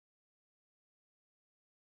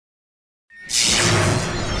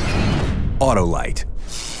Autolite,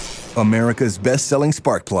 America's best-selling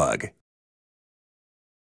spark plug.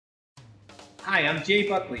 Hi, I'm Jay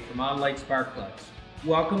Buckley from Autolite Spark Plugs.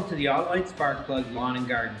 Welcome to the Autolite Spark Plug Lawn and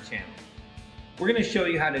Garden channel. We're going to show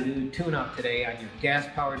you how to do a tune-up today on your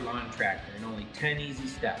gas-powered lawn tractor in only 10 easy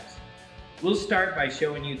steps. We'll start by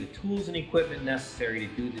showing you the tools and equipment necessary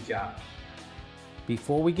to do the job.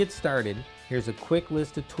 Before we get started, here's a quick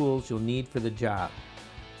list of tools you'll need for the job.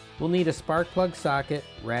 We'll need a spark plug socket,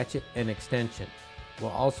 ratchet, and extension.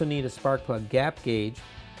 We'll also need a spark plug gap gauge,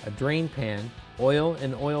 a drain pan, oil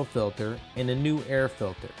and oil filter, and a new air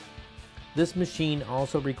filter. This machine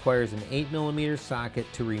also requires an 8mm socket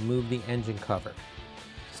to remove the engine cover.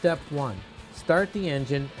 Step 1. Start the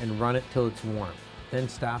engine and run it till it's warm. Then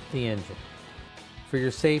stop the engine. For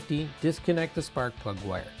your safety, disconnect the spark plug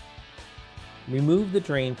wire. Remove the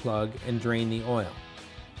drain plug and drain the oil.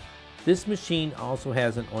 This machine also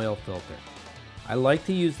has an oil filter. I like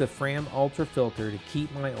to use the Fram Ultra filter to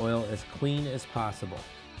keep my oil as clean as possible.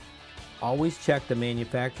 Always check the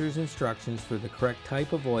manufacturer's instructions for the correct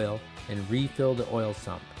type of oil and refill the oil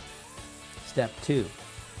sump. Step 2.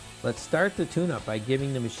 Let's start the tune-up by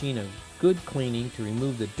giving the machine a good cleaning to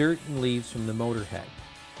remove the dirt and leaves from the motor head.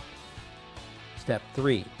 Step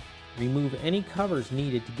 3. Remove any covers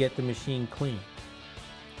needed to get the machine clean.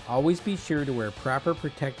 Always be sure to wear proper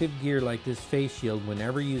protective gear like this face shield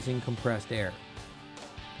whenever using compressed air.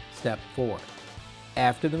 Step 4.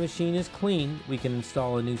 After the machine is cleaned, we can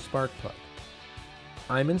install a new spark plug.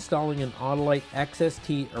 I'm installing an Autolite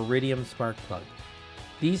XST Iridium spark plug.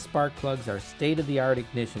 These spark plugs are state-of-the-art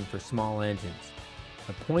ignition for small engines.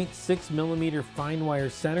 A 0.6mm fine wire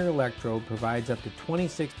center electrode provides up to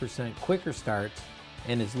 26% quicker starts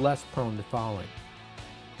and is less prone to falling.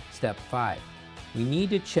 Step 5. We need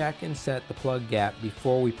to check and set the plug gap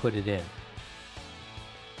before we put it in.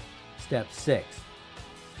 Step 6.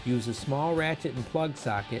 Use a small ratchet and plug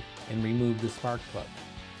socket and remove the spark plug.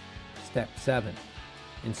 Step 7.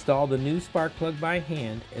 Install the new spark plug by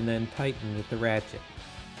hand and then tighten with the ratchet.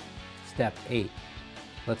 Step 8.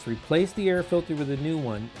 Let's replace the air filter with a new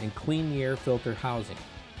one and clean the air filter housing.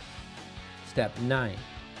 Step 9.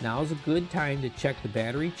 Now is a good time to check the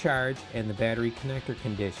battery charge and the battery connector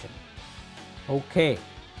condition. Okay,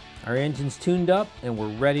 our engine's tuned up and we're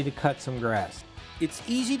ready to cut some grass. It's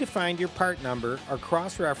easy to find your part number or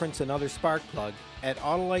cross-reference another spark plug at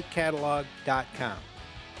AutoliteCatalog.com.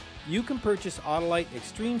 You can purchase Autolite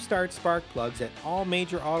Extreme Start spark plugs at all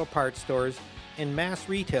major auto parts stores and mass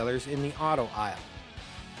retailers in the auto aisle.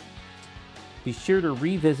 Be sure to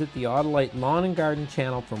revisit the Autolite Lawn and Garden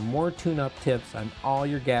channel for more tune-up tips on all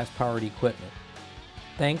your gas-powered equipment.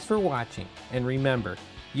 Thanks for watching, and remember,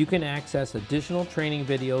 you can access additional training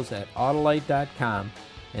videos at Autolite.com,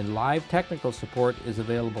 and live technical support is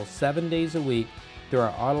available 7 days a week through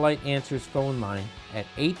our Autolite Answers phone line at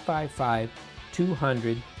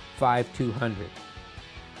 855-200-5200.